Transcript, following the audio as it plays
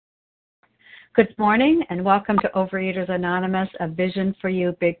Good morning and welcome to Overeaters Anonymous, a Vision for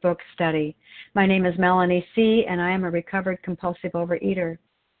You Big Book study. My name is Melanie C. and I am a recovered compulsive overeater.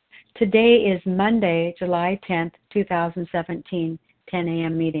 Today is Monday, July 10th, 2017, 10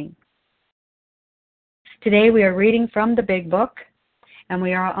 a.m. meeting. Today we are reading from the Big Book and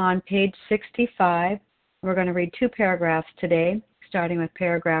we are on page 65. We're going to read two paragraphs today, starting with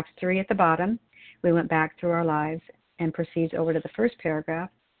paragraph 3 at the bottom. We went back through our lives and proceeds over to the first paragraph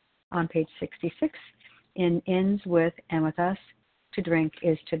on page 66, and ends with, and with us, to drink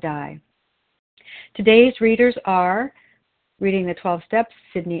is to die. Today's readers are reading the 12 Steps,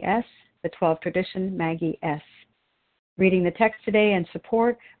 Sydney S., the 12 Tradition, Maggie S. Reading the text today and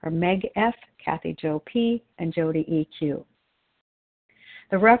support are Meg F., Kathy Jo P., and Jody E. Q.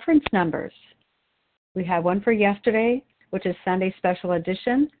 The reference numbers, we have one for yesterday, which is Sunday Special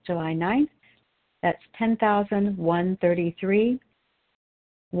Edition, July 9th. That's 10,133.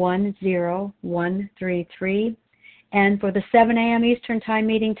 10133, and for the 7 a.m. Eastern Time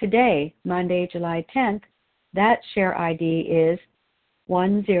meeting today, Monday, July 10th, that share ID is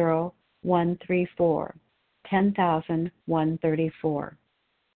 10134, 10,134.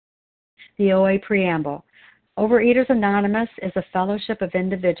 The OA Preamble. Overeaters Anonymous is a fellowship of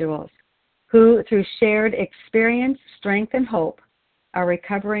individuals who, through shared experience, strength, and hope, are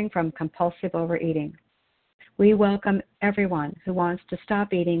recovering from compulsive overeating. We welcome everyone who wants to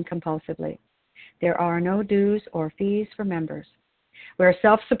stop eating compulsively. There are no dues or fees for members. We are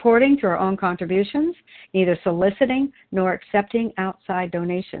self-supporting through our own contributions, neither soliciting nor accepting outside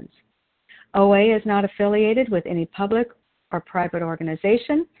donations. OA is not affiliated with any public or private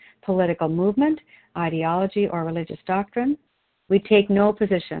organization, political movement, ideology, or religious doctrine. We take no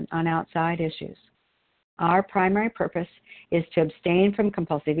position on outside issues. Our primary purpose is to abstain from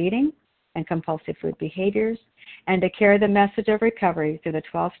compulsive eating and compulsive food behaviors, and to carry the message of recovery through the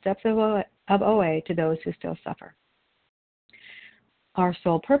 12 steps of OA to those who still suffer. Our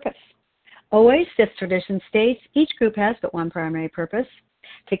sole purpose. OA's fifth tradition states each group has but one primary purpose,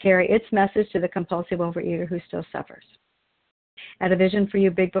 to carry its message to the compulsive overeater who still suffers. At a Vision for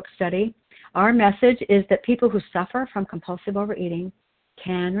You Big Book study, our message is that people who suffer from compulsive overeating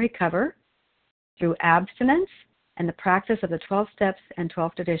can recover through abstinence and the practice of the 12 steps and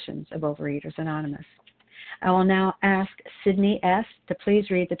 12 traditions of Overeaters Anonymous. I will now ask Sydney S. to please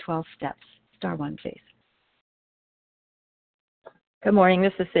read the 12 steps. Star 1, please. Good morning.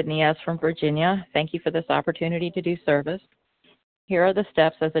 This is Sydney S. from Virginia. Thank you for this opportunity to do service. Here are the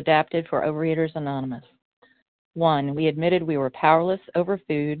steps as adapted for Overeaters Anonymous. 1. We admitted we were powerless over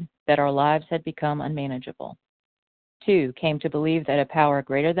food, that our lives had become unmanageable. 2. Came to believe that a power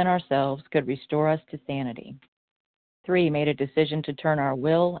greater than ourselves could restore us to sanity. 3. Made a decision to turn our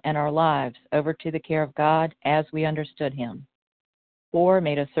will and our lives over to the care of God as we understood Him. 4.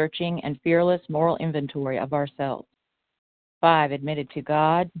 Made a searching and fearless moral inventory of ourselves. 5. Admitted to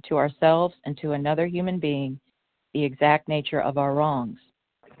God, to ourselves, and to another human being the exact nature of our wrongs.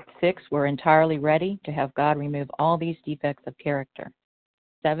 6. Were entirely ready to have God remove all these defects of character.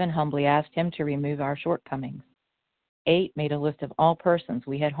 7. Humbly asked Him to remove our shortcomings. 8. Made a list of all persons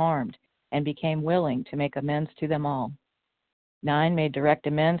we had harmed and became willing to make amends to them all. 9. Made direct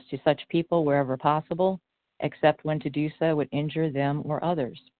amends to such people wherever possible, except when to do so would injure them or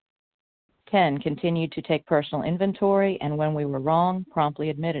others. 10. Continued to take personal inventory, and when we were wrong, promptly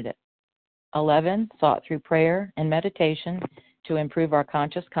admitted it. 11. Sought through prayer and meditation to improve our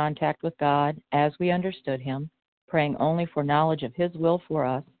conscious contact with God as we understood Him, praying only for knowledge of His will for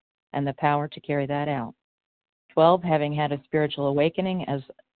us and the power to carry that out. 12. Having had a spiritual awakening as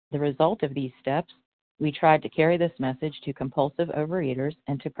the result of these steps, we tried to carry this message to compulsive overeaters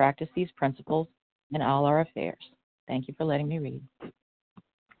and to practice these principles in all our affairs. Thank you for letting me read.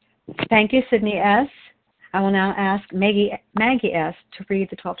 Thank you, Sydney S. I will now ask Maggie S. to read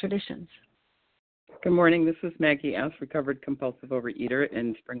the 12 traditions. Good morning. This is Maggie S., recovered compulsive overeater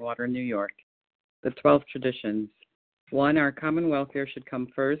in Springwater, New York. The 12 traditions. 1. Our common welfare should come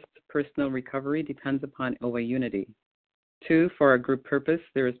first. Personal recovery depends upon OA unity. 2. For our group purpose,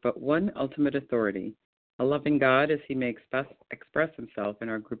 there is but one ultimate authority, a loving God as He may express Himself in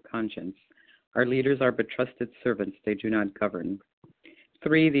our group conscience. Our leaders are but trusted servants. They do not govern.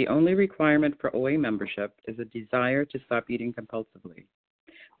 3. The only requirement for OA membership is a desire to stop eating compulsively.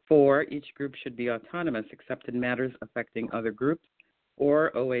 4. Each group should be autonomous except in matters affecting other groups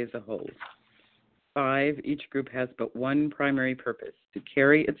or OA as a whole. 5. Each group has but one primary purpose, to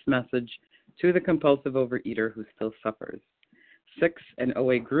carry its message to the compulsive overeater who still suffers. 6. An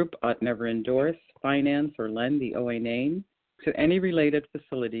OA group ought never endorse, finance, or lend the OA name to any related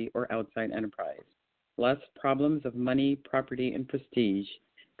facility or outside enterprise, lest problems of money, property, and prestige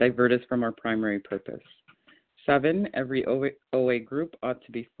divert us from our primary purpose. 7, every OA group ought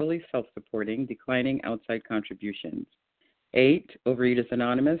to be fully self-supporting, declining outside contributions. 8, Overeaters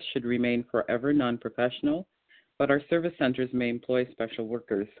Anonymous should remain forever non-professional, but our service centers may employ special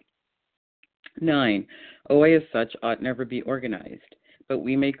workers. 9, OA as such ought never be organized, but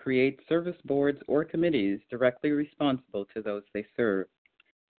we may create service boards or committees directly responsible to those they serve.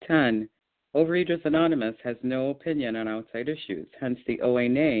 10, Overeaters Anonymous has no opinion on outside issues, hence the OA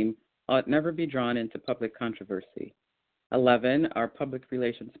name ought never be drawn into public controversy. 11, our public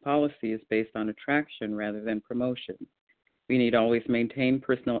relations policy is based on attraction rather than promotion. We need always maintain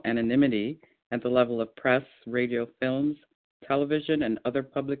personal anonymity at the level of press, radio, films, television, and other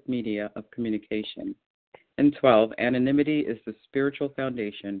public media of communication. And 12, anonymity is the spiritual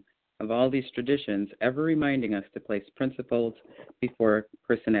foundation of all these traditions, ever reminding us to place principles before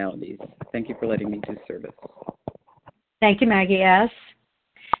personalities. Thank you for letting me do service. Thank you, Maggie S.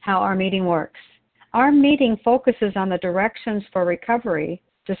 How our meeting works. Our meeting focuses on the directions for recovery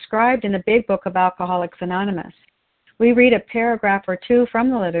described in the Big Book of Alcoholics Anonymous. We read a paragraph or two from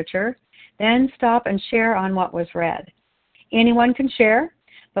the literature, then stop and share on what was read. Anyone can share,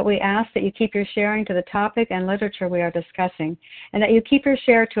 but we ask that you keep your sharing to the topic and literature we are discussing, and that you keep your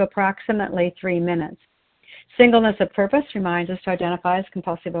share to approximately 3 minutes. Singleness of purpose reminds us to identify as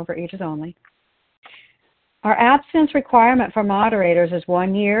compulsive overeaters only. Our abstinence requirement for moderators is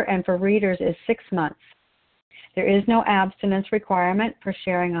 1 year, and for readers is 6 months. There is no abstinence requirement for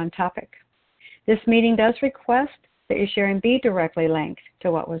sharing on topic. This meeting does request that your sharing be directly linked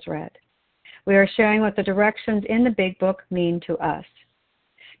to what was read. We are sharing what the directions in the Big Book mean to us.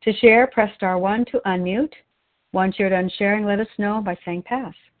 To share, press star 1 to unmute. Once you're done sharing, let us know by saying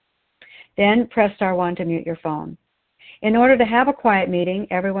pass. Then press star 1 to mute your phone. In order to have a quiet meeting,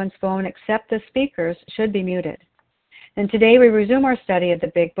 everyone's phone except the speaker's should be muted. And today we resume our study of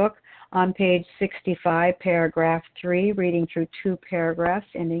the Big Book on page 65, paragraph 3, reading through 2 paragraphs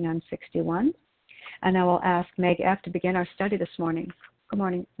ending on 61. And I will ask Meg F. to begin our study this morning. Good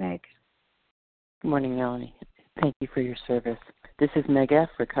morning, Meg. Good morning, Melanie. Thank you for your service. This is Meg F.,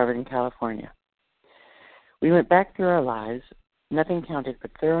 recovered in California. We went back through our lives. Nothing counted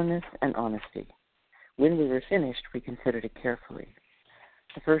but thoroughness and honesty. When we were finished, we considered it carefully.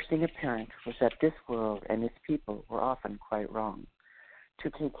 The first thing apparent was that this world and its people were often quite wrong.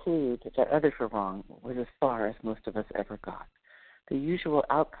 To conclude that others were wrong was as far as most of us ever got. The usual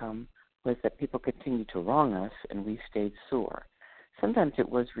outcome was that people continued to wrong us and we stayed sore. Sometimes it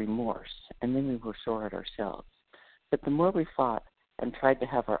was remorse, and then we were sore at ourselves. But the more we fought and tried to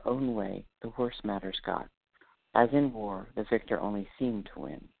have our own way, the worse matters got. As in war, the victor only seemed to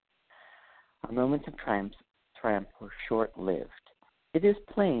win. Our moments of triumph were short-lived. It is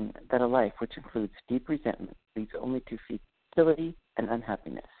plain that a life which includes deep resentment leads only to futility and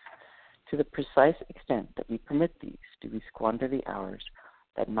unhappiness. To the precise extent that we permit these, do we squander the hours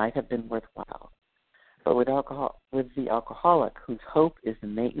that might have been worthwhile. But with the alcoholic, whose hope is the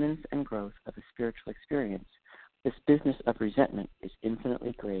maintenance and growth of a spiritual experience, this business of resentment is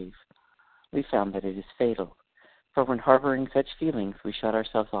infinitely grave. We found that it is fatal, for when harboring such feelings, we shut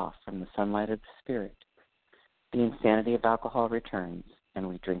ourselves off from the sunlight of the Spirit. The insanity of alcohol returns, and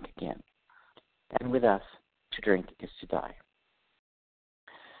we drink again. And with us, to drink is to die.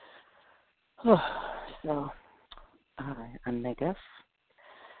 I'm Meg F.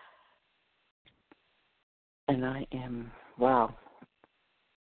 And I am, wow,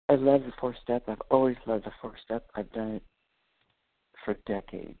 I love the 4-step. I've always loved the 4-step. I've done it for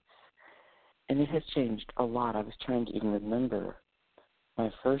decades. And it has changed a lot. I was trying to even remember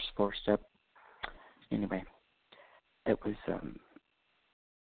my first 4-step. Anyway, it was,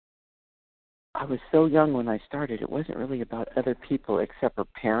 I was so young when I started. It wasn't really about other people except for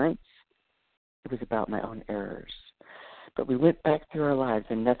parents. It was about my own errors. But we went back through our lives,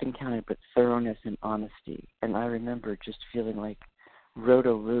 and nothing counted but thoroughness and honesty. And I remember just feeling like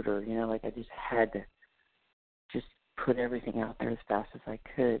Roto-Rooter, like I just had to just put everything out there as fast as I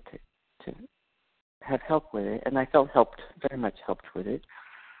could to have help with it. And I felt very much helped with it.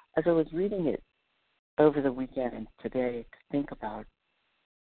 As I was reading it over the weekend and today to think about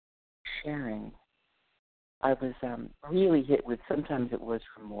sharing, I was really hit with, sometimes it was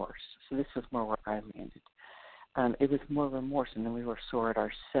remorse. So this was more where I landed. It was more remorse, and then we were sore at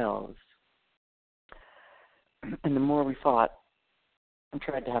ourselves. And the more we fought and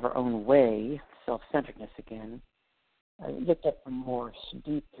tried to have our own way, self-centeredness again, I looked at remorse,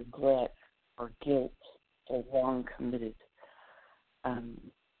 deep regret, or guilt, or wrong committed.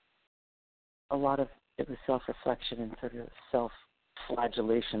 A lot of it was self-reflection and sort of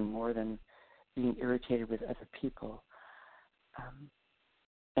self-flagellation more than being irritated with other people.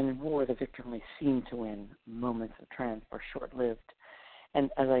 And in war, the victor only seemed to win. Moments of triumph were short-lived. And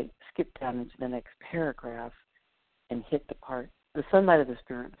as I skipped down into the next paragraph and hit the part, the sunlight of the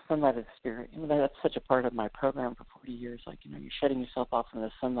spirit, that's such a part of my program for 40 years. Like, you're shutting yourself off from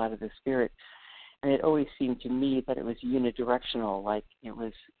the sunlight of the spirit. And it always seemed to me that it was unidirectional, like it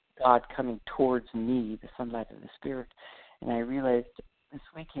was God coming towards me, the sunlight of the spirit. And I realized this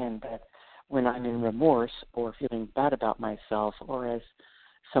weekend that when I'm in remorse or feeling bad about myself, or as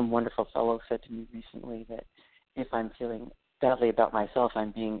some wonderful fellow said to me recently, that if I'm feeling badly about myself,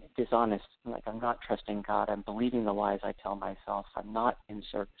 I'm being dishonest, like I'm not trusting God, I'm believing the lies I tell myself, I'm not in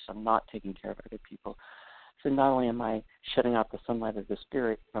service, I'm not taking care of other people. So not only am I shutting off the sunlight of the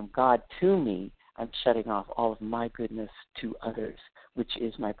Spirit from God to me, I'm shutting off all of my goodness to others, which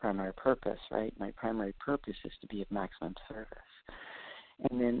is my primary purpose, right? My primary purpose is to be of maximum service.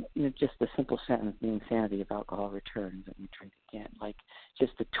 And then, just the simple sentence, the insanity of alcohol returns, and we drink again. Like,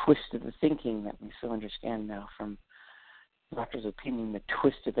 just the twist of the thinking that we so understand now from doctor's opinion, the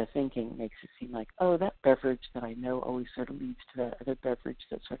twist of the thinking makes it seem like, oh, that beverage that I know always sort of leads to that other beverage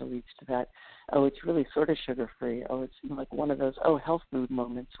that sort of leads to that. Oh, it's really sort of sugar-free. Oh, it's like one of those, health food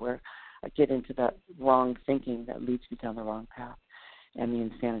moments where I get into that wrong thinking that leads me down the wrong path, and the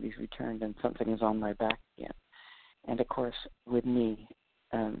insanity's returned and something is on my back again. And, of course, with me,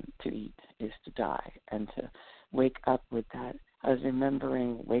 to eat is to die, and to wake up with that. I was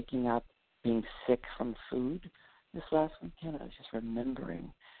remembering waking up being sick from food this last weekend. I was just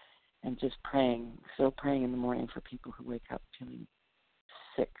remembering and just praying, still praying in the morning for people who wake up feeling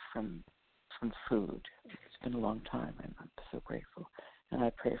sick from food. It's been a long time, and I'm so grateful. And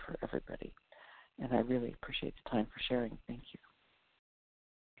I pray for everybody. And I really appreciate the time for sharing. Thank you.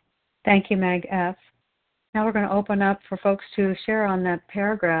 Thank you, Meg F. Now we're going to open up for folks to share on that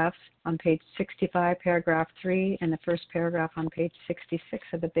paragraph on page 65, paragraph 3, and the first paragraph on page 66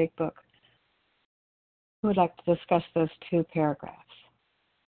 of the Big Book. Who would like to discuss those two paragraphs?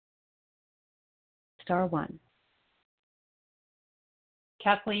 Star 1.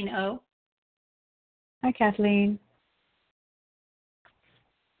 Kathleen O. Hi, Kathleen.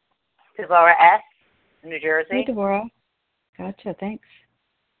 Deborah S., New Jersey. Hey, Deborah. Gotcha, thanks.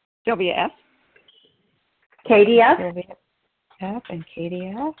 Sylvia F. Katie F. Sylvia F. and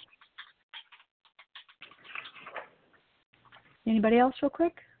Katie F. Anybody else real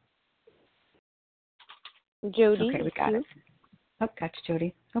quick? Jody. Okay, we got it. Oh, gotcha,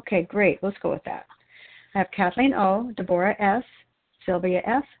 Jody. Okay, great. Let's go with that. I have Kathleen O., Deborah S., Sylvia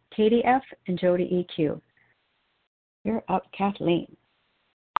F., Katie F., and Jody EQ. You're up, Kathleen.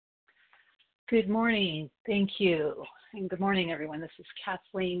 Good morning. Thank you. And good morning, everyone. This is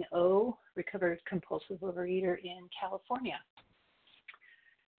Kathleen O., recovered compulsive overeater in California.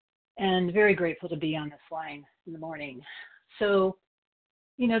 And very grateful to be on this line in the morning. So,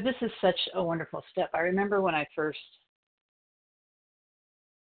 this is such a wonderful step. I remember when I first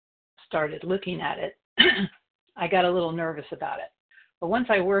started looking at it, I got a little nervous about it. But once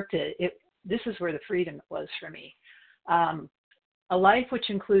I worked it, this is where the freedom was for me. A life which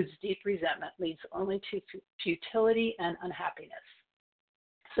includes deep resentment leads only to futility and unhappiness.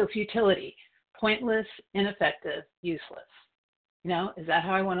 So futility, pointless, ineffective, useless. Is that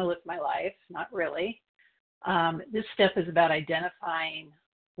how I want to live my life? Not really. This step is about identifying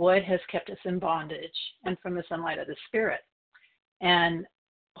what has kept us in bondage and from the sunlight of the Spirit. And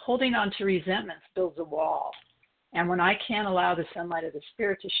holding on to resentments builds a wall. And when I can't allow the sunlight of the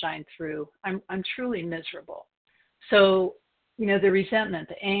Spirit to shine through, I'm truly miserable. So, the resentment,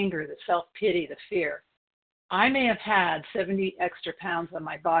 the anger, the self-pity, the fear. I may have had 70 extra pounds on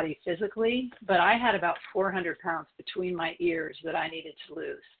my body physically, but I had about 400 pounds between my ears that I needed to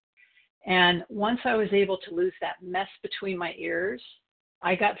lose. And once I was able to lose that mess between my ears,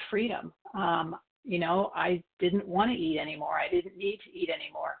 I got freedom. I didn't want to eat anymore. I didn't need to eat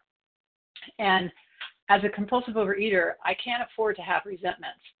anymore. And as a compulsive overeater, I can't afford to have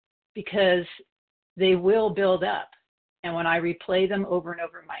resentments because they will build up. And when I replay them over and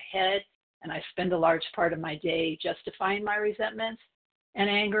over in my head, and I spend a large part of my day justifying my resentments and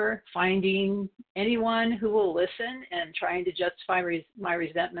anger, finding anyone who will listen and trying to justify my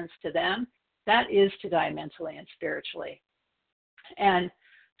resentments to them, that is to die mentally and spiritually. And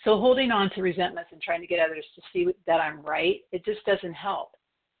so holding on to resentments and trying to get others to see that I'm right, it just doesn't help.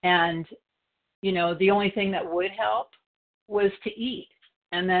 And, the only thing that would help was to eat.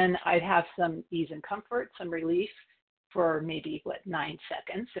 And then I'd have some ease and comfort, some relief for maybe, 9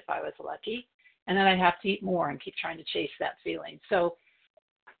 seconds if I was lucky. And then I'd have to eat more and keep trying to chase that feeling. So,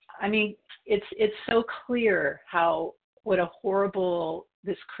 it's so clear what a horrible,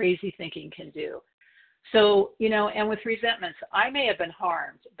 this crazy thinking can do. So, and with resentments, I may have been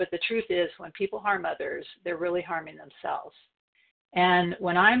harmed, but the truth is when people harm others, they're really harming themselves. And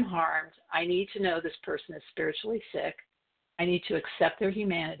when I'm harmed, I need to know this person is spiritually sick. I need to accept their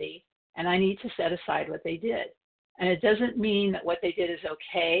humanity, and I need to set aside what they did. And it doesn't mean that what they did is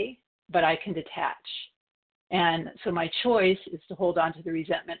okay, but I can detach. And so my choice is to hold on to the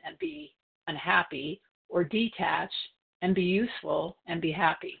resentment and be unhappy, or detach and be useful and be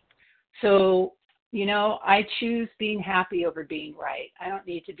happy. So, I choose being happy over being right. I don't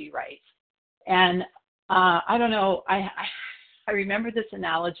need to be right. And I don't know, I remember this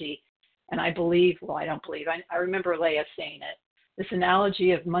analogy, and I remember Leah saying it, this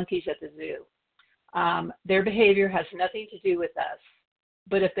analogy of monkeys at the zoo. Their behavior has nothing to do with us,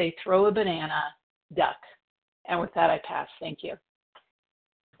 but if they throw a banana, duck. And with that, I pass. Thank you.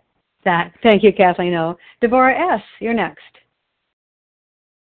 Thank you, Kathleen O. Deborah S., you're next.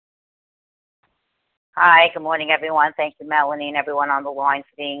 Hi, good morning, everyone. Thank you, Melanie, and everyone on the line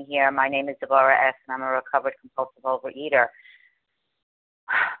for being here. My name is Deborah S., and I'm a recovered compulsive overeater.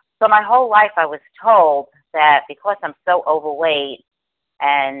 So my whole life I was told that because I'm so overweight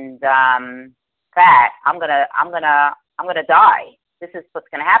and fat, I'm gonna die. This is what's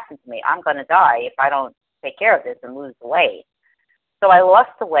gonna happen to me. I'm gonna die if I don't take care of this and lose the weight. So I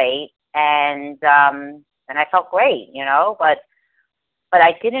lost the weight, and I felt great, but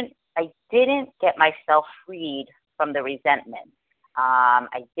I didn't get myself freed from the resentment.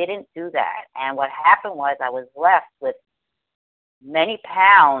 I didn't do that, and what happened was I was left with many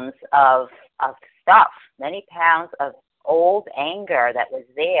pounds of stuff, many pounds of old anger that was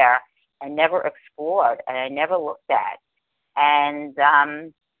there and never explored, and I never looked at, and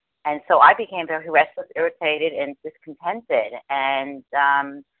so I became very restless, irritated, and discontented. And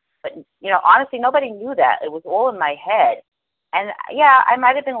but honestly, nobody knew that. It was all in my head. And yeah, I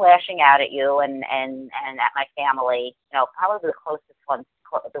might have been lashing out at you and at my family. Probably the closest ones,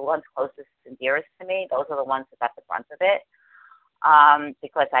 the ones closest and dearest to me. Those are the ones that got the brunt of it,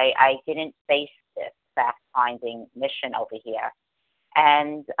 because I didn't face this fact-finding mission over here.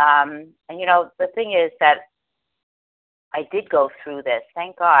 And the thing is that I did go through this,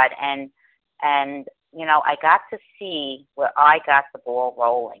 thank God, and I got to see where I got the ball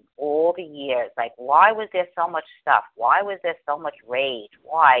rolling all the years. Like, why was there so much stuff? Why was there so much rage?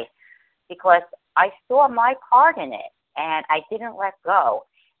 Why? Because I saw my part in it, and I didn't let go.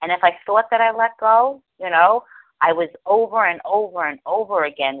 And if I thought that I let go, I was over and over and over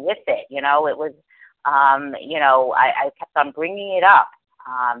again with it. It was, I kept on bringing it up,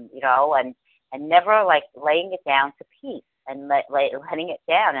 and never like laying it down to peace and letting it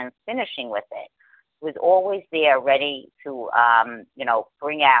down and finishing with it. It was always there ready to,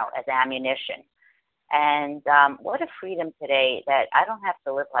 bring out as ammunition. And what a freedom today that I don't have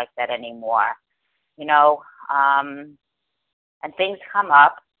to live like that anymore, and things come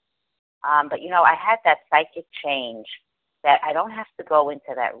up. But, I had that psychic change that I don't have to go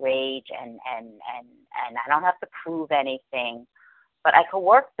into that rage and I don't have to prove anything, but I could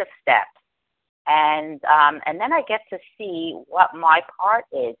work the steps. And then I get to see what my part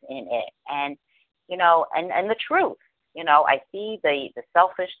is in it, and the truth. I see the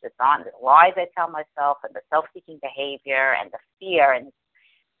selfish, the lies I tell myself, and the self-seeking behavior, and the fear, and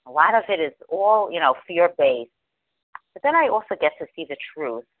a lot of it is all fear-based. But then I also get to see the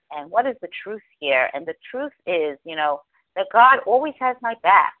truth, and what is the truth here? And the truth is, that God always has my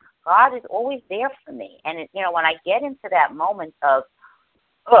back. God is always there for me, and when I get into that moment of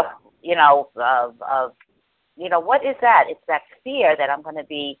what is that? It's that fear that I'm going to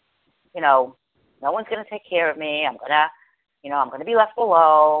be, no one's going to take care of me. I'm going to be left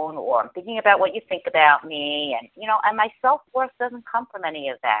alone, or I'm thinking about what you think about me. And, and my self-worth doesn't come from any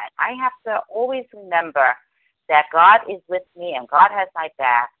of that. I have to always remember that God is with me and God has my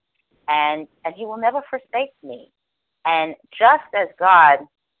back, and he will never forsake me. And just as God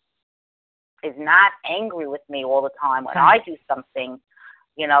is not angry with me all the time when I do something,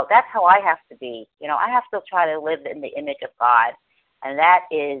 that's how I have to be. I have to try to live in the image of God. And that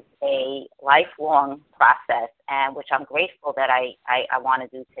is a lifelong process, and which I'm grateful that I want to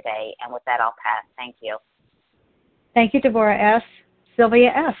do today. And with that, I'll pass. Thank you. Thank you, Deborah S.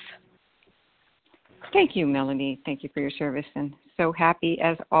 Sylvia F. Thank you, Melanie. Thank you for your service, and so happy,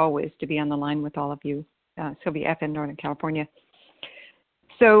 as always, to be on the line with all of you. Sylvia F. in Northern California.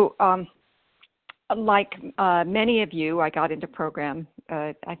 So, like many of you, I got into program,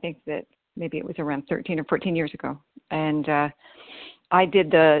 I think that maybe it was around 13 or 14 years ago. And I did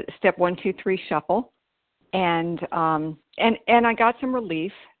the step 1, 2, 3 shuffle, and I got some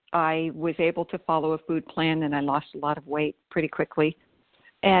relief. I was able to follow a food plan, and I lost a lot of weight pretty quickly.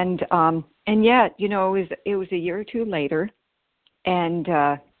 And yet, you know, it was a year or two later, and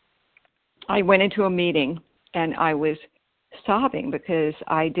I went into a meeting, and I was sobbing because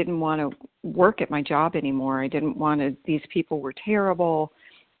I didn't want to work at my job anymore. I didn't want to. These people were terrible,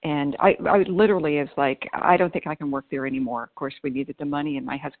 and I literally was like, I don't think I can work there anymore. Of course, we needed the money, and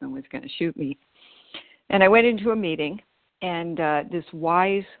my husband was going to shoot me. And I went into a meeting, and this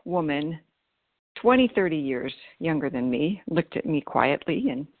wise woman, 20, 30 years younger than me, looked at me quietly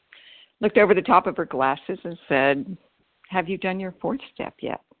and looked over the top of her glasses and said, "Have you done your fourth step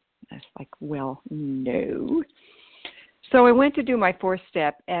yet?" I was like, well, no. So I went to do my fourth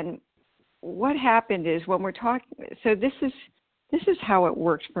step, and what happened is when we're talking, so this is how it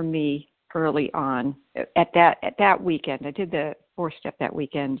worked for me early on at that weekend. I did the fourth step that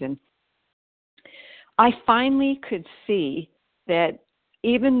weekend, and I finally could see that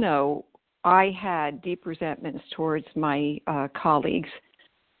even though I had deep resentments towards my colleagues,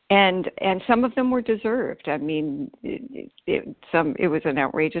 and some of them were deserved. I mean, it was an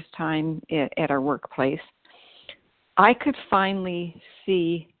outrageous time at our workplace. I could finally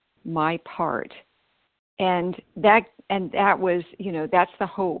see my part, and that was, you know, that's the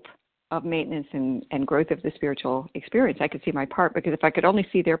hope of maintenance and growth of the spiritual experience. I could see my part, because if I could only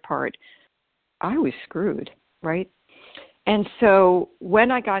see their part, I was screwed, right? And so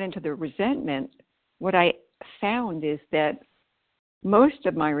when I got into the resentment, what I found is that most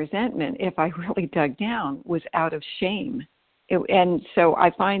of my resentment, if I really dug down, was out of shame. And so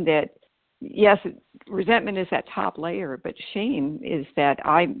I find that, yes, resentment is that top layer, but shame is that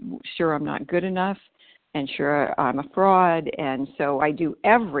I'm sure I'm not good enough and sure I'm a fraud. And so I do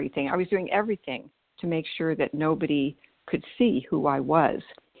everything. I was doing everything to make sure that nobody could see who I was.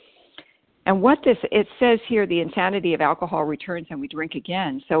 And it says here, the insanity of alcohol returns and we drink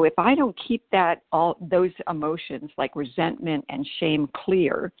again. So if I don't keep those emotions like resentment and shame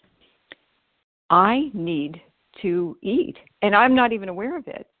clear, I need to eat, and I'm not even aware of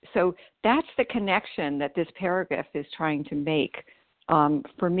it. So that's the connection that this paragraph is trying to make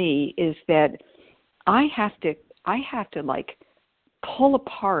for me, is that I have to like pull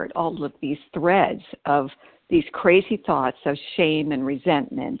apart all of these threads of these crazy thoughts of shame and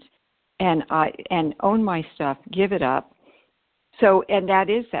resentment, and own my stuff, give it up. So, and that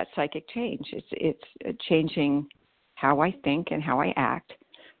is that psychic change. It's changing how I think and how I act,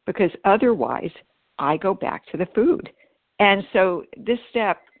 because otherwise I go back to the food. And so this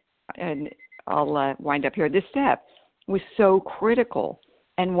step, and I'll wind up here, this step was so critical.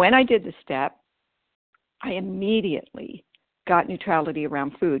 And when I did the step, I immediately got neutrality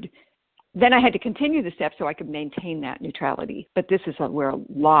around food. Then I had to continue the step so I could maintain that neutrality. But this is where a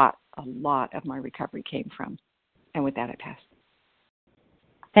lot of my recovery came from. And with that, I pass.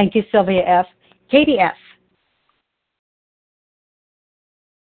 Thank you, Sylvia F. Katie F.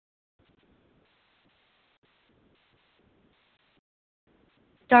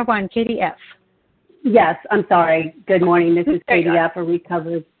 Star one, Katie F. Yes, I'm sorry. Good morning. This is Katie F., a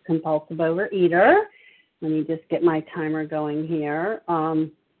recovered compulsive overeater. Let me just get my timer going here.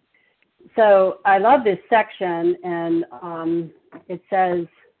 So I love this section, and it says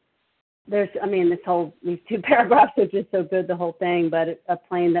these two paragraphs are just so good, the whole thing, but it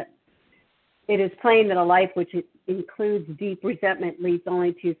is plain that a life which includes deep resentment leads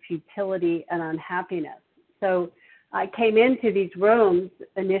only to futility and unhappiness. So I came into these rooms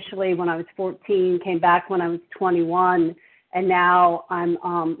initially when I was 14, came back when I was 21, and now I'm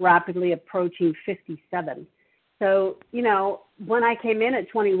rapidly approaching 57. So, you know, when I came in at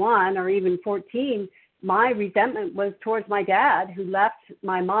 21 or even 14, my resentment was towards my dad, who left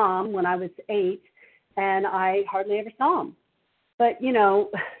my mom when I was 8, and I hardly ever saw him. But, you know,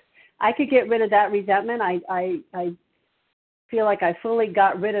 I could get rid of that resentment. I feel like I fully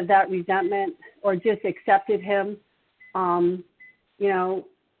got rid of that resentment, or just accepted him, you know,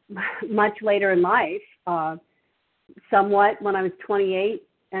 much later in life, somewhat when I was 28,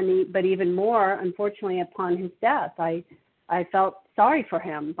 but even more, unfortunately, upon his death. I felt sorry for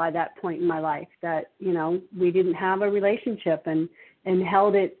him by that point in my life, that, you know, we didn't have a relationship and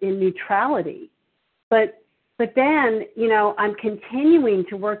held it in neutrality. But then, you know, I'm continuing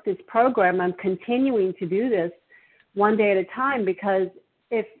to work this program. I'm continuing to do this one day at a time, because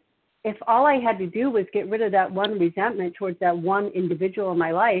if all I had to do was get rid of that one resentment towards that one individual in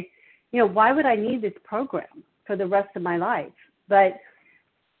my life, you know, why would I need this program for the rest of my life? But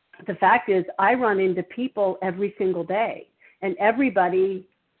the fact is, I run into people every single day, and everybody,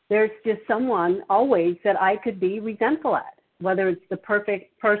 there's just someone always that I could be resentful at, whether it's the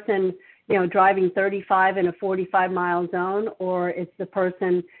perfect person, you know, driving 35 in a 45-mile zone, or it's the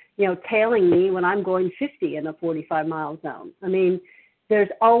person, you know, tailing me when I'm going 50 in a 45-mile zone. I mean, there's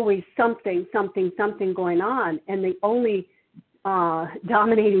always something going on, and the only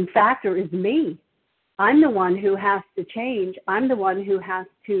dominating factor is me. I'm the one who has to change. I'm the one who has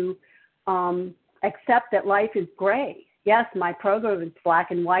to accept that life is gray. Yes, my program is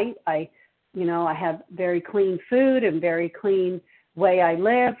black and white. I have very clean food and very clean way I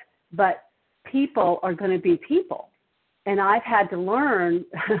live, but people are going to be people. And I've had to learn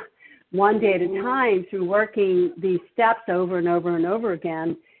one day at a time through working these steps over and over and over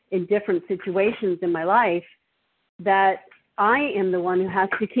again in different situations in my life that I am the one who has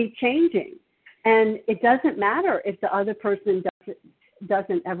to keep changing. And it doesn't matter if the other person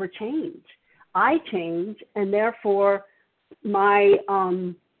doesn't ever change. I change, and therefore my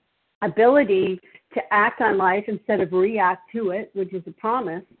ability to act on life instead of react to it, which is a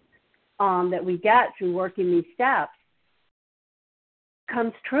promise that we get through working these steps,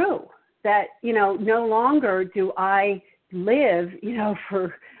 comes true. That, no longer do I live,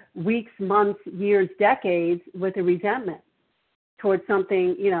 for weeks, months, years, decades with a resentment towards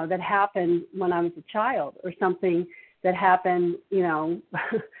something, that happened when I was a child or something that happened, 10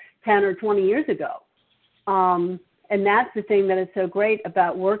 or 20 years ago. And that's the thing that is so great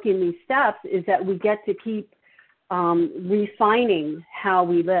about working these steps, is that we get to keep refining how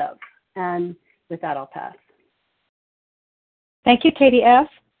we live. And with that, I'll pass. Thank you, Katie F.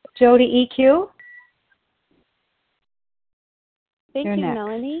 Jody EQ. Thank You're you, next.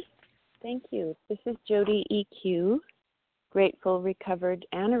 Melanie. Thank you. This is Jody EQ, grateful, recovered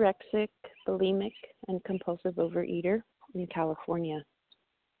anorexic, bulimic, and compulsive overeater in California.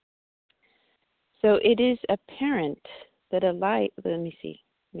 So it is apparent that let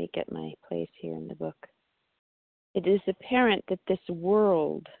me get my place here in the book. It is apparent that this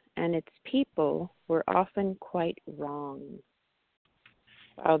world and its people were often quite wrong.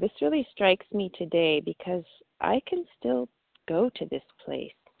 Wow, this really strikes me today, because I can still go to this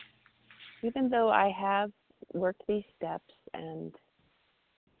place. Even though I have worked these steps and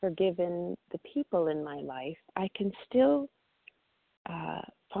forgiven the people in my life, I can still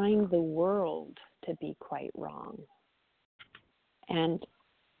find the world to be quite wrong. And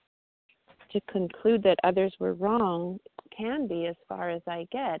to conclude that others were wrong can be as far as I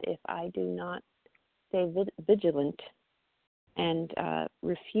get if I do not stay vigilant and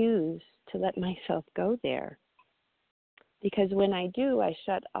refuse to let myself go there. Because when I do, I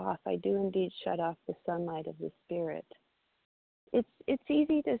do indeed shut off the sunlight of the Spirit. It's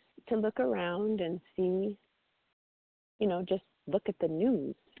easy to look around and see, just look at the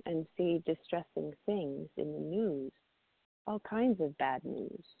news and see distressing things in the news, all kinds of bad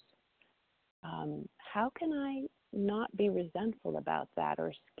news. How can I not be resentful about that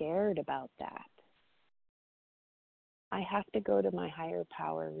or scared about that? I have to go to my higher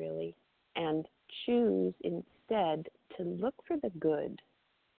power, really, and choose instead to look for the good.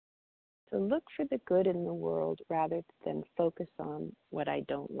 To look for the good in the world rather than focus on what I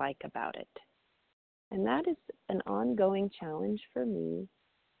don't like about it. And that is an ongoing challenge for me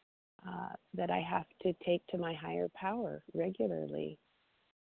that I have to take to my higher power regularly.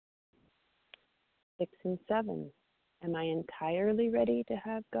 6 and 7. Am I entirely ready to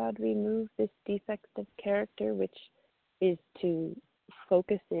have God remove this defect of character, which is to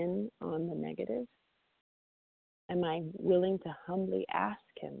focus in on the negative? Am I willing to humbly ask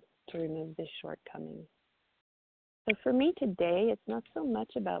Him to remove this shortcoming? So for me today, it's not so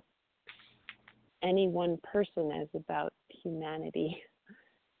much about any one person as about humanity,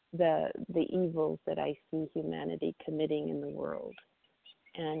 the evils that I see humanity committing in the world.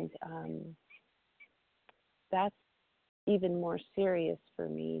 And that's even more serious for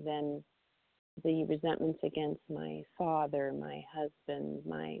me than the resentments against my father, my husband,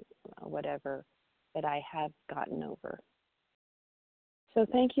 my whatever, that I have gotten over. So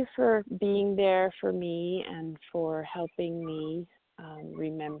thank you for being there for me and for helping me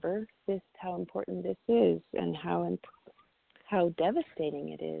remember how important this is, and how devastating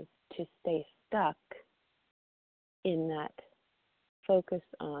it is to stay stuck in that focus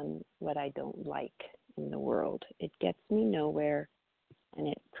on what I don't like in the world. It gets me nowhere,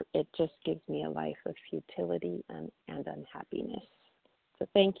 and it just gives me a life of futility and unhappiness. So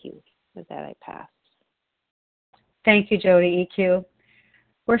thank you. With that, I pass. Thank you, Jody EQ.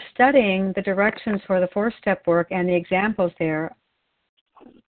 We're studying the directions for the 4-step work and the examples there.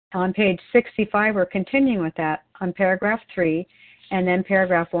 On page 65, we're continuing with that on paragraph 3, and then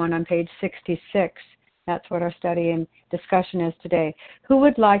paragraph 1 on page 66. That's what our study and discussion is today. Who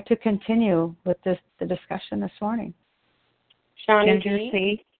would like to continue with the discussion this morning? Shawnee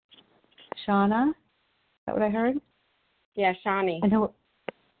G. Shauna? Is that what I heard? Yeah, Shawnee. And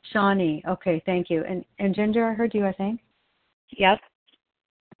Shawnee. Okay, thank you. And Ginger, I heard you, I think? Yes.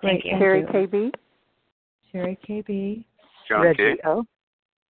 Great. Thank you. Sherry KB. Sherry KB. John Reggie K. O.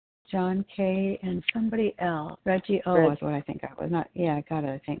 John K. and somebody else. Reggie O. is what I think I was. Not. Yeah, I got it,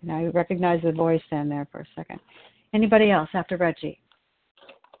 I think. Now I recognize the voice in there for a second. Anybody else after Reggie?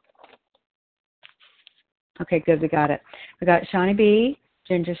 Okay, good. We got it. We got Shawnee B.,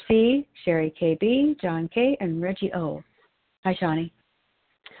 Ginger C., Sherry KB, John K., and Reggie O. Hi, Shawnee.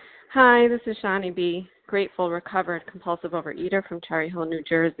 Hi, this is Shawnee B., grateful, recovered, compulsive overeater from Cherry Hill, New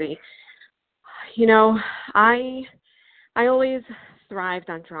Jersey. You know, I always thrived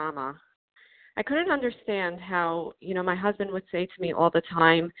on drama. I couldn't understand how, my husband would say to me all the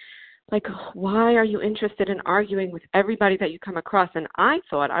time, like, why are you interested in arguing with everybody that you come across? And I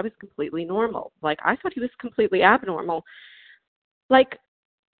thought I was completely normal. Like, I thought he was completely abnormal. Like,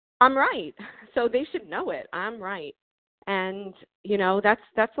 I'm right. So they should know it. I'm right. And,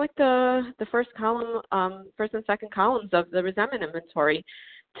 that's like the first column, first and second columns of the resentment inventory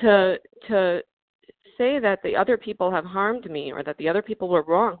to say that the other people have harmed me or that the other people were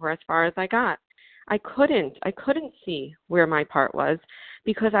wrong were as far as I got. I couldn't see where my part was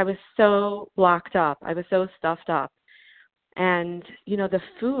because I was so blocked up. I was so stuffed up. And, the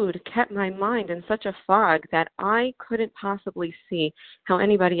food kept my mind in such a fog that I couldn't possibly see how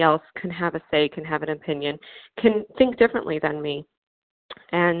anybody else can have a say, can have an opinion, can think differently than me.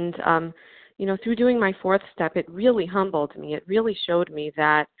 And, through doing my fourth step, it really humbled me. It really showed me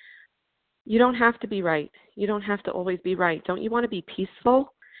that you don't have to be right. You don't have to always be right. Don't you want to be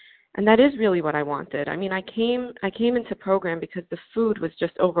peaceful? And that is really what I wanted. I mean, I came into program because the food was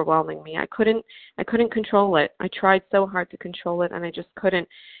just overwhelming me. I couldn't control it. I tried so hard to control it, and I just couldn't.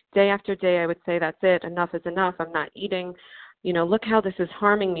 Day after day, I would say, that's it. Enough is enough. I'm not eating. Look how this is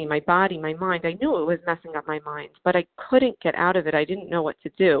harming me, my body, my mind. I knew it was messing up my mind, but I couldn't get out of it. I didn't know what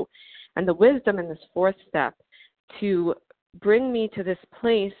to do. And the wisdom in this fourth step to bring me to this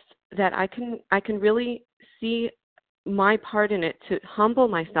place that I can really see my part in it, to humble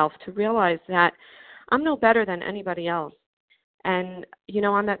myself, to realize that I'm no better than anybody else. And,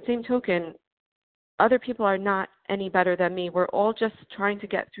 on that same token, other people are not any better than me. We're all just trying to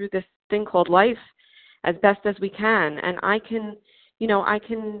get through this thing called life as best as we can. And I can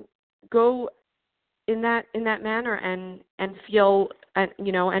go in that manner and feel,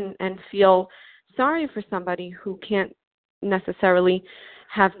 and feel sorry for somebody who can't necessarily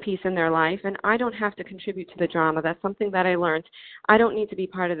have peace in their life, and I don't have to contribute to the drama. That's something that I learned. I don't need to be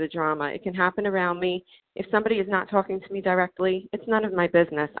part of the drama. It can happen around me. If somebody is not talking to me directly, it's none of my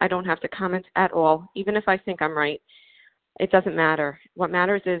business. I don't have to comment at all, even if I think I'm right. It doesn't matter. What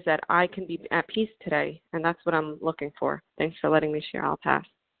matters is that I can be at peace today, and that's what I'm looking for. Thanks for letting me share. I'll pass.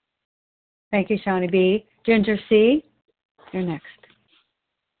 Thank you, Shawnee B. Ginger C., you're next.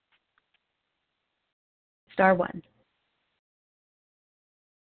 Star 1.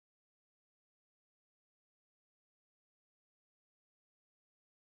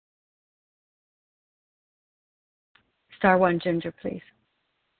 Star 1, Ginger, please.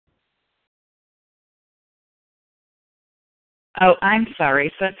 Oh, I'm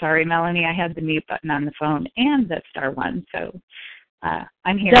sorry. So sorry, Melanie. I had the mute button on the phone and the star 1. So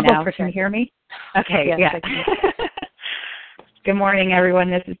I'm here now. Can you hear me? Okay, yes, yeah. Good morning, everyone.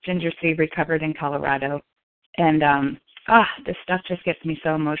 This is Ginger C., recovered in Colorado. And this stuff just gets me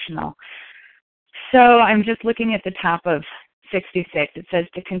so emotional. So I'm just looking at the top of 66. It says,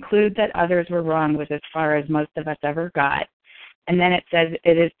 to conclude that others were wrong was as far as most of us ever got. And then it says,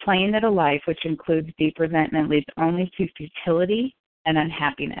 it is plain that a life which includes deep resentment leads only to futility and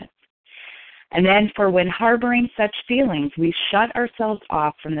unhappiness. And then for when harboring such feelings, we shut ourselves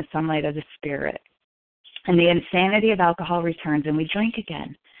off from the sunlight of the spirit. And the insanity of alcohol returns and we drink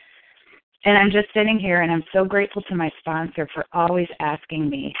again. And I'm just sitting here and I'm so grateful to my sponsor for always asking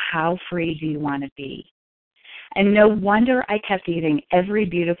me, how free do you want to be? And no wonder I kept eating every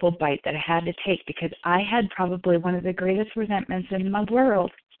beautiful bite that I had to take, because I had probably one of the greatest resentments in my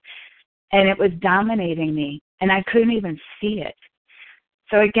world. And it was dominating me, and I couldn't even see it.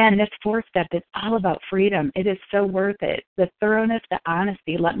 So again, this fourth step is all about freedom. It is so worth it. The thoroughness, the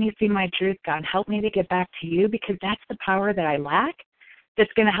honesty, let me see my truth, God. Help me to get back to you, because that's the power that I lack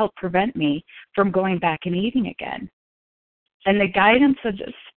that's going to help prevent me from going back and eating again. And the guidance of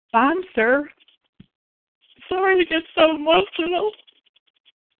the sponsor, sorry to get so emotional,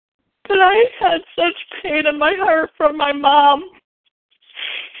 but I had such pain in my heart from my mom.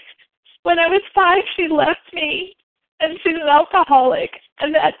 When I was 5, she left me, and she's an alcoholic,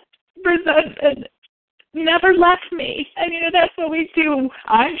 and that resentment never left me. And, that's what we do.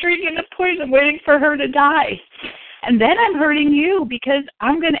 I'm drinking the poison, waiting for her to die. And then I'm hurting you because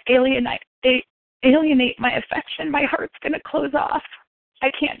I'm going to alienate my affection. My heart's going to close off.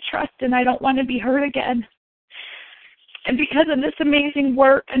 I can't trust and I don't want to be hurt again. And because of this amazing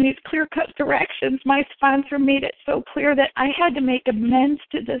work and these clear-cut directions, my sponsor made it so clear that I had to make amends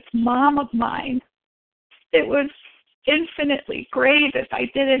to this mom of mine. It was infinitely grave. If I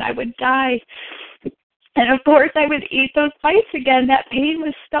didn't, I would die. And of course, I would eat those bites again. That pain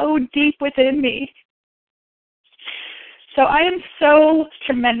was so deep within me. So I am so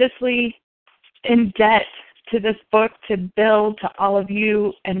tremendously in debt to this book, to Bill, to all of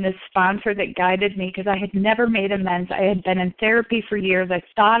you, and this sponsor that guided me, because I had never made amends. I had been in therapy for years. I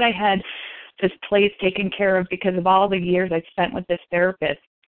thought I had this place taken care of because of all the years I spent with this therapist.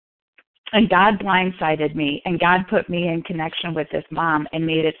 And God blindsided me, and God put me in connection with this mom and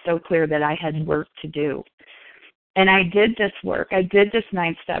made it so clear that I had work to do. And I did this work. I did this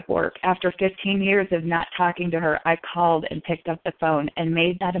 9-step work. After 15 years of not talking to her, I called and picked up the phone and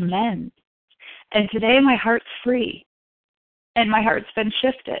made that amends. And today my heart's free, and my heart's been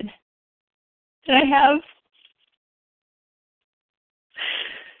shifted. And I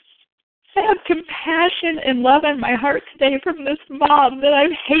have compassion and love in my heart today from this mom that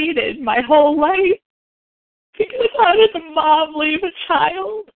I've hated my whole life. Because how does a mom leave a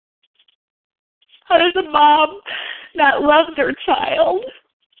child? How does a mom not love their child?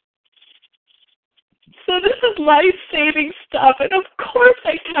 So this is life-saving stuff, and of course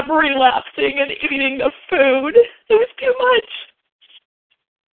I kept relapsing and eating the food. It was too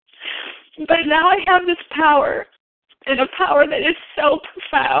much. But now I have this power, and a power that is so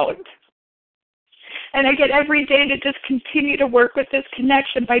profound. And I get every day to just continue to work with this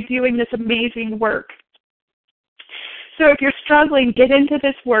connection by doing this amazing work. So if you're struggling, get into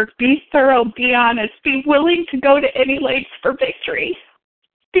this work. Be thorough, be honest, be willing to go to any lengths for victory.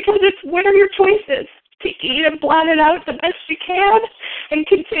 Because what are your choices? To eat and blot it out the best you can and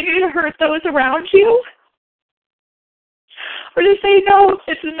continue to hurt those around you? Or to say, no,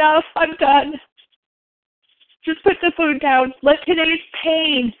 it's enough, I'm done. Just put the food down. Let today's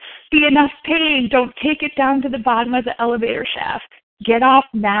pain be enough pain. Don't take it down to the bottom of the elevator shaft. Get off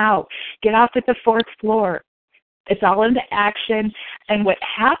now. Get off at the 4th floor. It's all into action, and what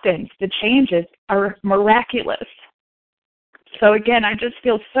happens, the changes, are miraculous. So again, I just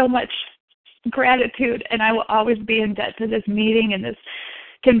feel so much gratitude, and I will always be in debt to this meeting and this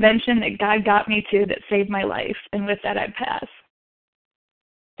convention that God got me to that saved my life. And with that, I pass.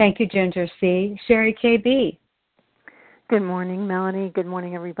 Thank you, Ginger C. Sherry KB. Good morning, Melanie. Good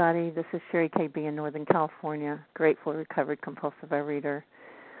morning, everybody. This is Sherry KB in Northern California, grateful, recovered, compulsive overeater.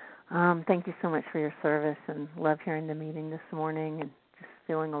 Thank you so much for your service, and love hearing the meeting this morning and just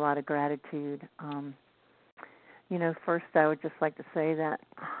feeling a lot of gratitude. First I would just like to say that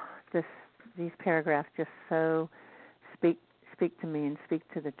these paragraphs just so speak to me and speak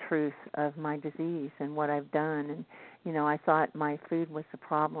to the truth of my disease and what I've done. And, I thought my food was the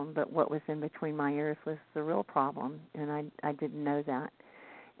problem, but what was in between my ears was the real problem, and I didn't know that.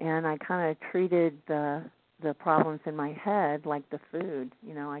 And I kind of treated the problems in my head like the food.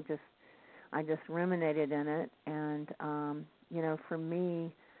 I just ruminated in it, and for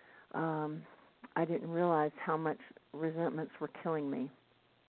me, I didn't realize how much resentments were killing me.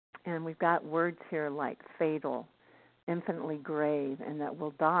 And we've got words here like fatal, infinitely grave, and that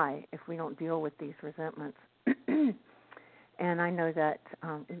we'll die if we don't deal with these resentments. And I know that.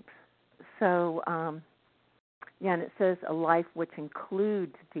 And it says a life which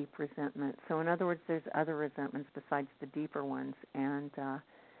includes deep resentment. So in other words, there's other resentments besides the deeper ones, and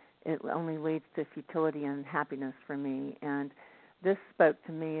it only leads to futility and happiness for me. And this spoke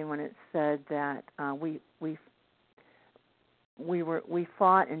to me when it said that we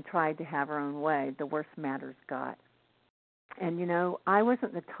fought and tried to have our own way. The worse matters got. And I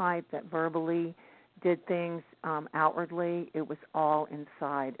wasn't the type that verbally did things outwardly. It was all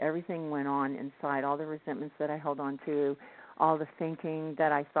inside. Everything went on inside. All the resentments that I held on to, all the thinking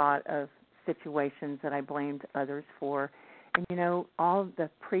that I thought of situations that I blamed others for. And, all the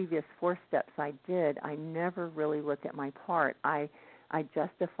previous 4 steps I did, I never really looked at my part. I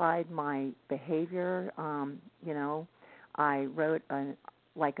justified my behavior. I wrote a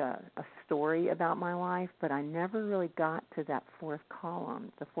story about my life, but I never really got to that 4th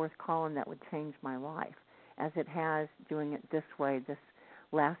column, the 4th column that would change my life, as it has doing it this way this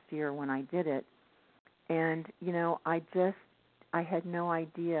last year when I did it. And, I had no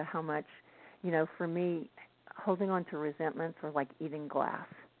idea how much, for me, holding on to resentments or like eating glass.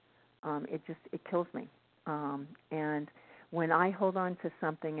 It kills me. And when I hold on to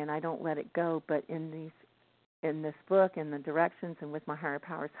something and I don't let it go, but in this book and the directions and with my higher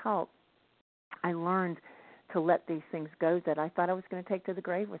power's help, I learned to let these things go that I thought I was going to take to the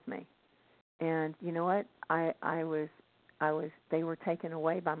grave with me. And you know what? I they were taken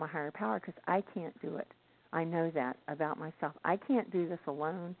away by my higher power because I can't do it. I know that about myself. I can't do this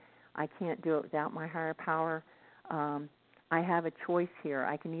alone. I can't do it without my higher power. I have a choice here.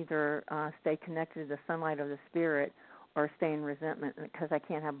 I can either stay connected to the sunlight of the spirit or stay in resentment because I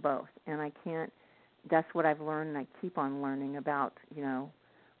can't have both. And I can't, that's what I've learned and I keep on learning about,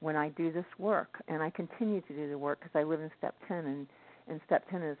 when I do this work. And I continue to do the work because I live in step 10, and step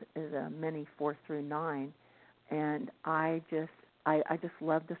 10 is a mini 4 through 9. And I just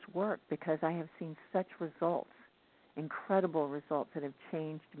love this work because I have seen such results, incredible results that have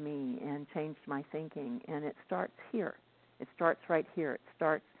changed me and changed my thinking. And it starts here. It starts right here. It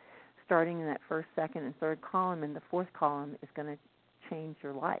starts starting in that first, second, and third column, and the fourth column is going to change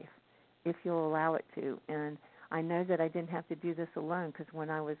your life if you'll allow it to. And I know that I didn't have to do this alone because when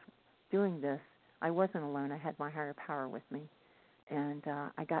I was doing this, I wasn't alone. I had my higher power with me. And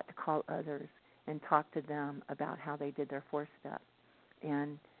I got to call others and talk to them about how they did their 4th step.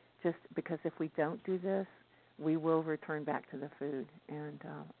 And just because if we don't do this, we will return back to the food. And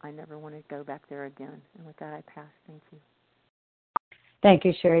I never want to go back there again. And with that, I pass. Thank you. Thank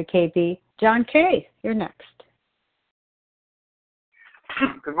you, Sherry KB. John K., you're next.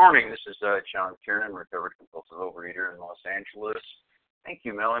 Good morning. This is John Kieran, recovered compulsive overeater in Los Angeles. Thank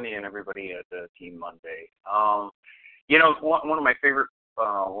you, Melanie, and everybody at Team Monday. One of my favorite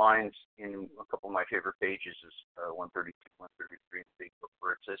lines in a couple of my favorite pages is 132, 133 in the big book,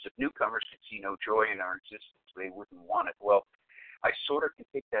 where it says, if newcomers could see no joy in our existence, they wouldn't want it. Well, I sort of can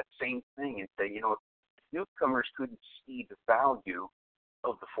take that same thing and say, if newcomers couldn't see the value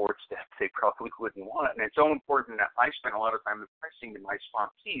of the 4th step, they probably wouldn't want it. And it's so important that I spend a lot of time impressing to my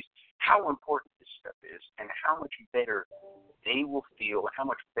sponsees how important this step is and how much better they will feel and how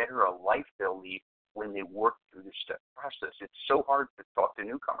much better a life they'll lead when they work through this step process. It's so hard to talk to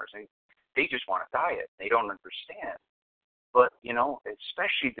newcomers. They just want a diet. They don't understand. But,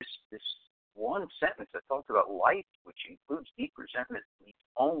 especially this one sentence that talks about life, which includes deep resentment, leads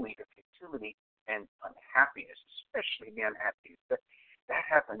only to futility and unhappiness, especially the unhappiness. That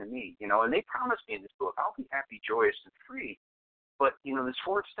happened to me, and they promised me in this book, I'll be happy, joyous, and free. But, this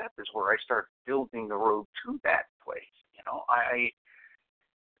 4th step is where I start building the road to that place.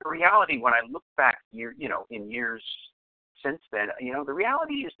 The reality when I look back in years since then, the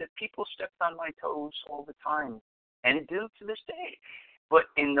reality is that people stepped on my toes all the time and do to this day. But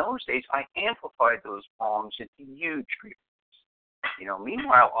in those days, I amplified those wrongs into huge grievances.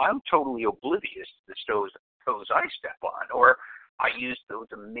 Meanwhile, I'm totally oblivious to the toes I step on, or I used those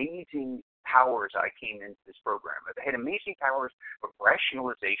amazing powers I came into this program with. I had amazing powers of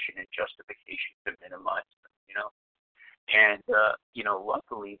rationalization and justification to minimize them, And,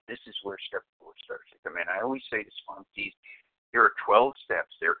 luckily, this is where step 4 starts to come in. I always say to sponsees, there are 12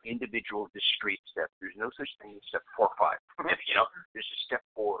 steps. They're individual, discrete steps. There's no such thing as step 4 or 5. There's a step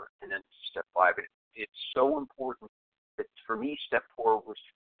 4 and then step 5. And it's so important that for me, step 4 was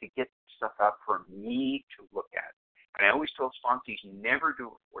to get stuff out for me to look at. And I always tell sponsees, never do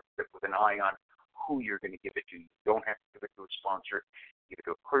a 4th step with an eye on who you're going to give it to. You don't have to give it to a sponsor. Give it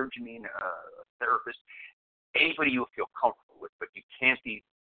to a clergyman, a therapist, anybody you'll feel comfortable with, but you can't be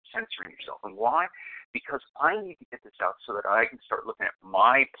censoring yourself. And why? Because I need to get this out so that I can start looking at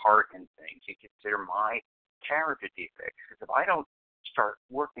my part in things and consider my character defects. Because if I don't start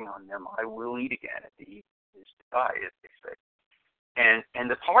working on them, I will eat again. At the eat is to die, as they say. And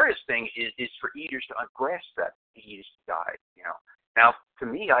the hardest thing is for eaters to grasp that the eat is to die. Now, to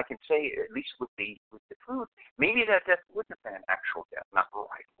me, I can say, at least with the food, maybe that death wouldn't have been an actual death, not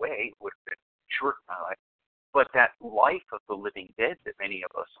right away. It would have been short in my life. But that life of the living dead that many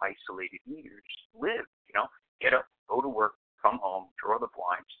of us isolated eaters live, get up, go to work, come home, draw the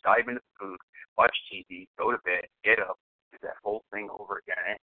blinds, dive into food, watch TV, go to bed, get up, do that whole thing over again.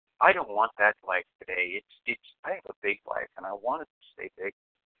 And I don't want that life today. I have a big life and I want it to stay big.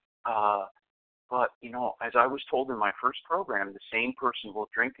 But, as I was told in my first program, the same person will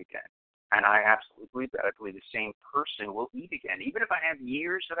drink again. And I absolutely believe that. I believe the same person will eat again, even if I have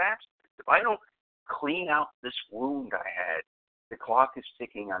years of abstinence. If I don't clean out this wound I had, the clock is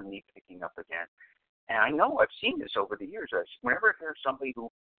ticking on me picking up again. And I know I've seen this over the years. Whenever there's somebody who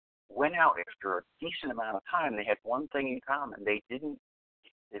went out after a decent amount of time, they had one thing in common. They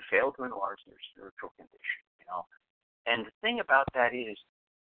failed to enlarge their spiritual condition, And the thing about that is,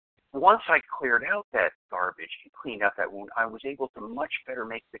 once I cleared out that garbage and cleaned out that wound, I was able to much better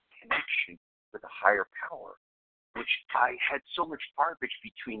make the connection with a higher power, which I had so much garbage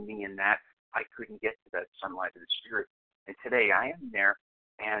between me and that, I couldn't get to that sunlight of the spirit. And today I am there,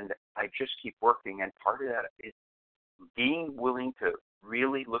 and I just keep working. And part of that is being willing to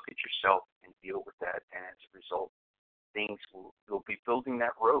really look at yourself and deal with that. And as a result, things will be building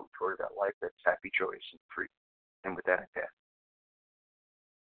that road toward that life that's happy, joyous, and free. And with that, I pass.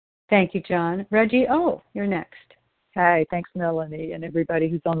 Thank you, John. Reggie O., you're next. Hi, thanks, Melanie, and everybody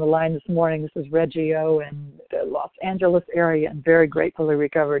who's on the line this morning. This is Reggie O. in the Los Angeles area, and very gratefully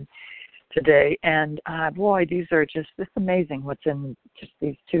recovered today. And boy, these are just amazing what's in just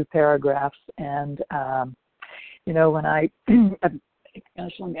these 2 paragraphs. And when I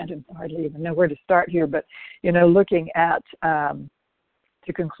gosh, I don't hardly even know where to start here, but looking at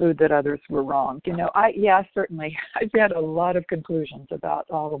to conclude that others were wrong. Certainly I've had a lot of conclusions about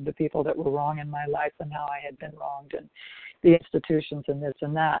all of the people that were wrong in my life and how I had been wronged, and the institutions and this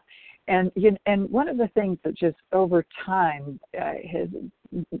and that. And one of the things that just over time has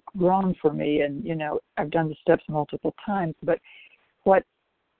grown for me, and I've done the steps multiple times, but what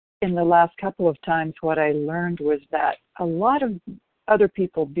in the last couple of times what I learned was that a lot of other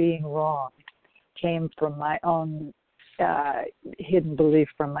people being wrong came from my own hidden belief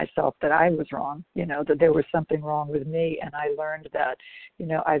from myself that I was wrong, that there was something wrong with me. And I learned that,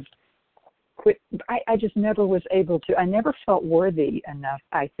 I've quit. I just never was able to, I never felt worthy enough,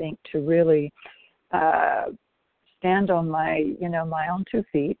 I think, to really stand on my, my own 2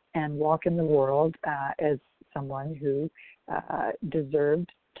 feet and walk in the world as someone who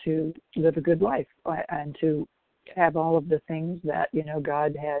deserved to live a good life and to have all of the things that,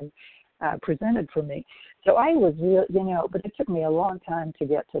 God had presented for me. So I was real, but it took me a long time to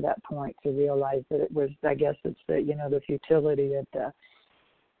get to that point, to realize that it was, I guess it's the, the futility of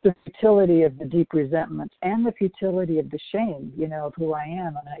the futility of the deep resentments and the futility of the shame, of who I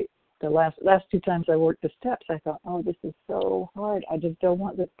am. And the last 2 times I worked the steps, I thought, oh, this is so hard. I just don't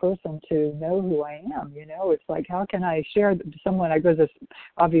want this person to know who I am. It's like, how can I share someone?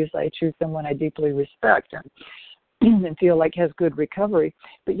 Obviously I choose someone I deeply respect and feel like has good recovery.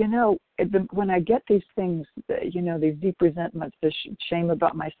 But, when I get these things, these deep resentments, the shame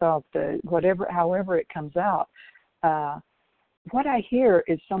about myself, however it comes out, what I hear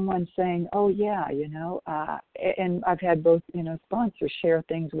is someone saying, oh, yeah, and I've had both, sponsors share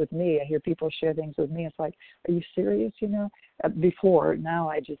things with me. I hear people share things with me. It's like, are you serious, Before,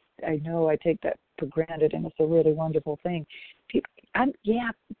 now I know I take that for granted, and it's a really wonderful thing. I'm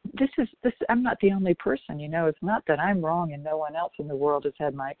not the only person, it's not that I'm wrong and no one else in the world has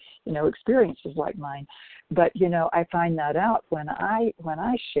had my, experiences like mine. But, I find that out when I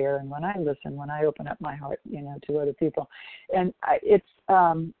share and when I listen, when I open up my heart, to other people. And it's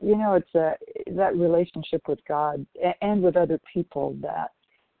that relationship with God and with other people that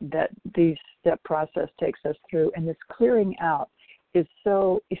the step process takes us through. And this clearing out is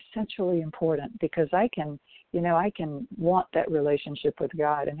so essentially important, because I can want that relationship with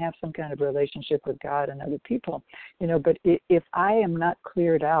God and have some kind of relationship with God and other people, but if I am not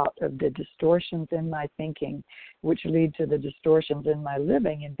cleared out of the distortions in my thinking, which lead to the distortions in my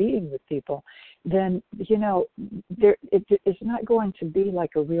living and being with people, then, it's not going to be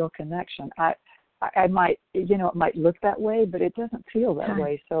like a real connection. I might, it might look that way, but it doesn't feel that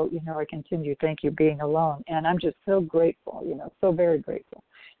way. So, I continue, thank you, being alone. And I'm just so grateful, so very grateful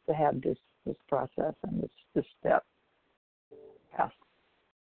to have this process and this step. Yeah.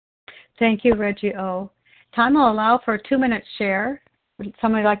 Thank you, Reggie O. Time will allow for a 2-minute share. Would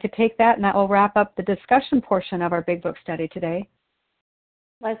somebody like to take that? And that will wrap up the discussion portion of our Big Book study today.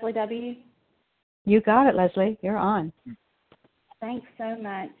 Leslie W. You got it, Leslie. You're on. Thanks so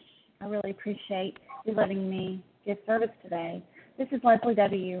much. I really appreciate you letting me give service today. This is Leslie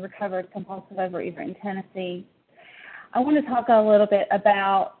W., recovered compulsive overeater in Tennessee. I want to talk a little bit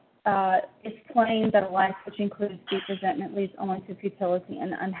about it's plain that a life which includes deep resentment leads only to futility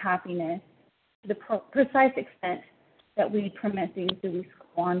and unhappiness. To the precise extent that we permit these, do we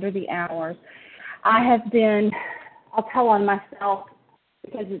squander the hours. I'll tell on myself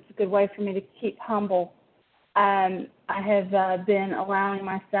because it's a good way for me to keep humble. I have been allowing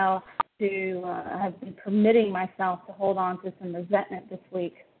myself to, have been permitting myself to hold on to some resentment this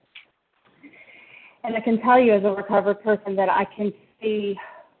week. And I can tell you as a recovered person that I can see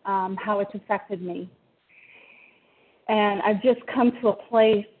how it's affected me. And I've just come to a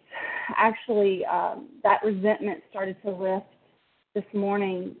place, actually, that resentment started to lift this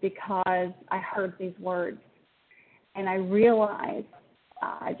morning because I heard these words. And I realized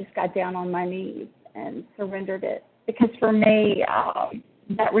I just got down on my knees and surrendered it. Because for me,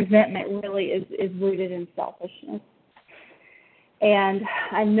 that resentment really is rooted in selfishness. And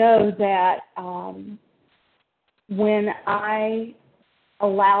I know that when I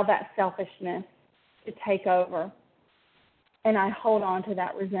allow that selfishness to take over and I hold on to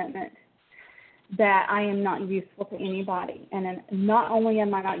that resentment, that I am not useful to anybody. And not only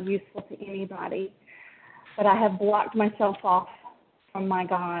am I not useful to anybody, but I have blocked myself off from my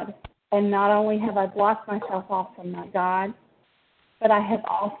God. And not only have I blocked myself off from my God, but I have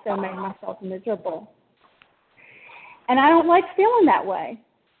also made myself miserable. And I don't like feeling that way.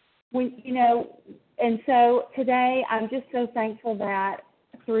 And so today I'm just so thankful that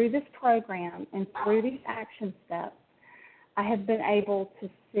through this program and through these action steps, I have been able to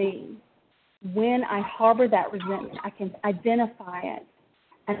see when I harbor that resentment, I can identify it,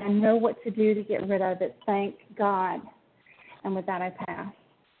 and I know what to do to get rid of it. Thank God. And with that, I pass.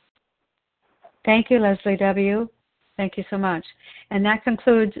 Thank you, Leslie W. Thank you so much. And that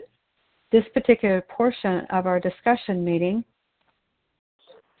concludes this particular portion of our discussion meeting.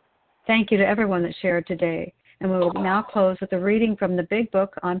 Thank you to everyone that shared today. And we will now close with a reading from the Big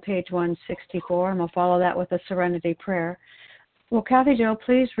Book on page 164, and we'll follow that with a Serenity Prayer. Will Kathy Jo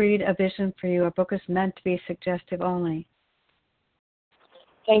please read A Vision for You? Our book is meant to be suggestive only.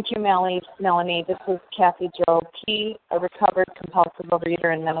 Thank you, Melanie. This is Kathy Jo P., a recovered compulsive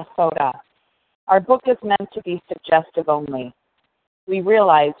overeater in Minnesota. Our book is meant to be suggestive only. We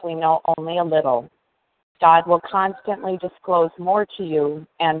realize we know only a little. God will constantly disclose more to you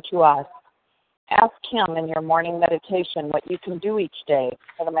and to us. Ask Him in your morning meditation what you can do each day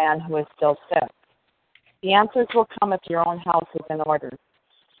for the man who is still sick. The answers will come if your own house is in order.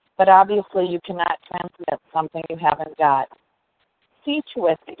 But obviously you cannot transmit something you haven't got. See to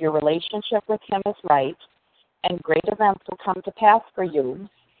it that your relationship with Him is right, and great events will come to pass for you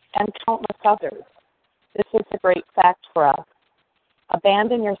and countless others. This is a great fact for us.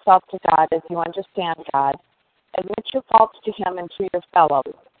 Abandon yourself to God as you understand God. Admit your faults to Him and to your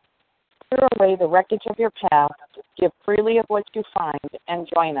fellows. Clear away the wreckage of your past, give freely of what you find, and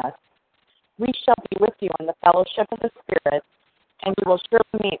join us. We shall be with you in the fellowship of the Spirit, and you will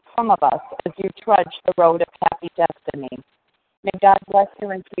surely meet some of us as you trudge the road of happy destiny. May God bless you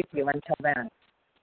and keep you until then.